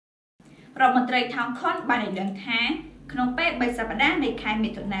រដ្ឋមន្ត្រីថងខុនបានឲ្យដឹងថាក្នុងពេល3សប្តាហ៍នៃខែមិ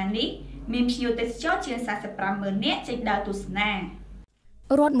ថុនានេះមានភ្ញៀវទេសចរជាង45,000 នាក់ចេញដើរទស្សនា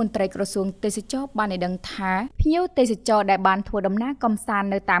រដ្ឋមន្ត្រីក្រសួងទេសចរបានឲ្យដឹងថាភ្ញៀវទេសចរដែលបានធ្វើដំណើរកម្សាន្ត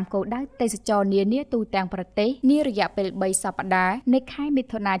នៅតាមគោលដៅទេសចរនានាទូទាំងប្រទេសនារយៈពេល3សប្តាហ៍នៃខែមិ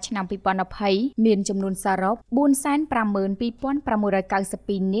ថុនាឆ្នាំ2020មានចំនួនសរុប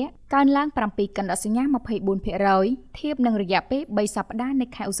 452,692 នាក់កើនឡើង7កណ្ដុតសញ្ញា24% ធៀបនឹងរយៈពេល3សប្តាហ៍នៃ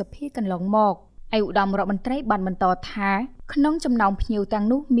ខែឧសភាកន្លងមកឯកឧត្តមរដ្ឋមន្ត្រីបានបន្តថាក្នុងចំណោមភ្ញៀវទាំង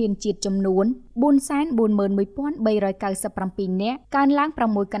នោះមានជាតិចំនួន 441,397 នាក់កើនឡើង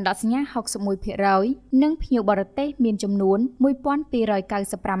6កណ្ដុតសញ្ញា61% និងភ្ញៀវបរទេសមានចំនួន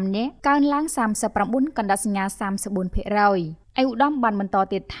 1,295 នាក់កើនឡើង39កណ្ដុតសញ្ញា34%ឯកឧត្តមបានបន្ត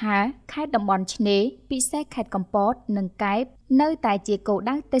ទៀតថាខេត្តតំបន់ឆ្នេរពិសេសខេត្តកំពតនិងកែបនៅតែជាគោល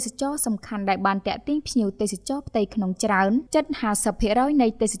ដៅទេសចរសំខាន់ដែលបានទាក់ទាញភ្ញៀវទេសចរផ្ទៃក្នុងច្រើនជិត 50% នៃ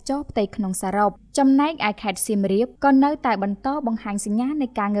ទេសចរផ្ទៃក្នុងសរុបចំណែកឯខេត្តសៀមរាបក៏នៅតែបន្តបង្ហាញសញ្ញានៃ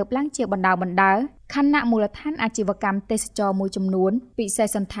ការងើបឡើងជាបណ្ដើរខណៈមូលដ្ឋានអាជីវកម្មទេសចរមួយចំនួនពិសេស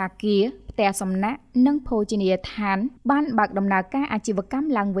សន្តាគារផ្ទះសំណាក់និងភោជនីយដ្ឋានបានបើកដំណើរការអាជីវកម្ម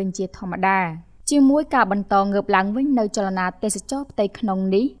ឡើងវិញជាធម្មតាជាមួយការបន្តងើបឡើងវិញនៅចលនាទេសចរផ្ទៃក្នុង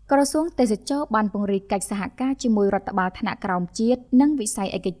នេះក្រសួងទេសចរបានពង្រីកកិច្ចសហការជាមួយរដ្ឋបាលថ្នាក់ក្រោមជាតិនិងវិស័យ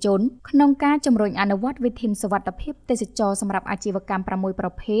ឯកជនក្នុងការជំរុញអនុវត្តវិធានសុវត្ថិភាពទេសចរសម្រាប់អាជីវកម្ម6ប្រ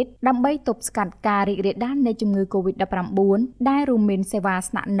ភេទដើម្បីទប់ស្កាត់ការរីករាលដាលនៃជំងឺ Covid-19 ដែលរួមមានសេវា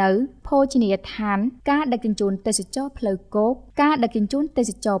ស្នាក់នៅភោជនីយដ្ឋានការដឹកជញ្ជូនទេសចរផ្លូវគោកការដឹកជញ្ជូនទេ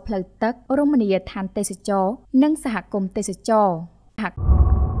សចរផ្លូវទឹករមណីយដ្ឋានទេសចរនិងសហគមន៍ទេសចរ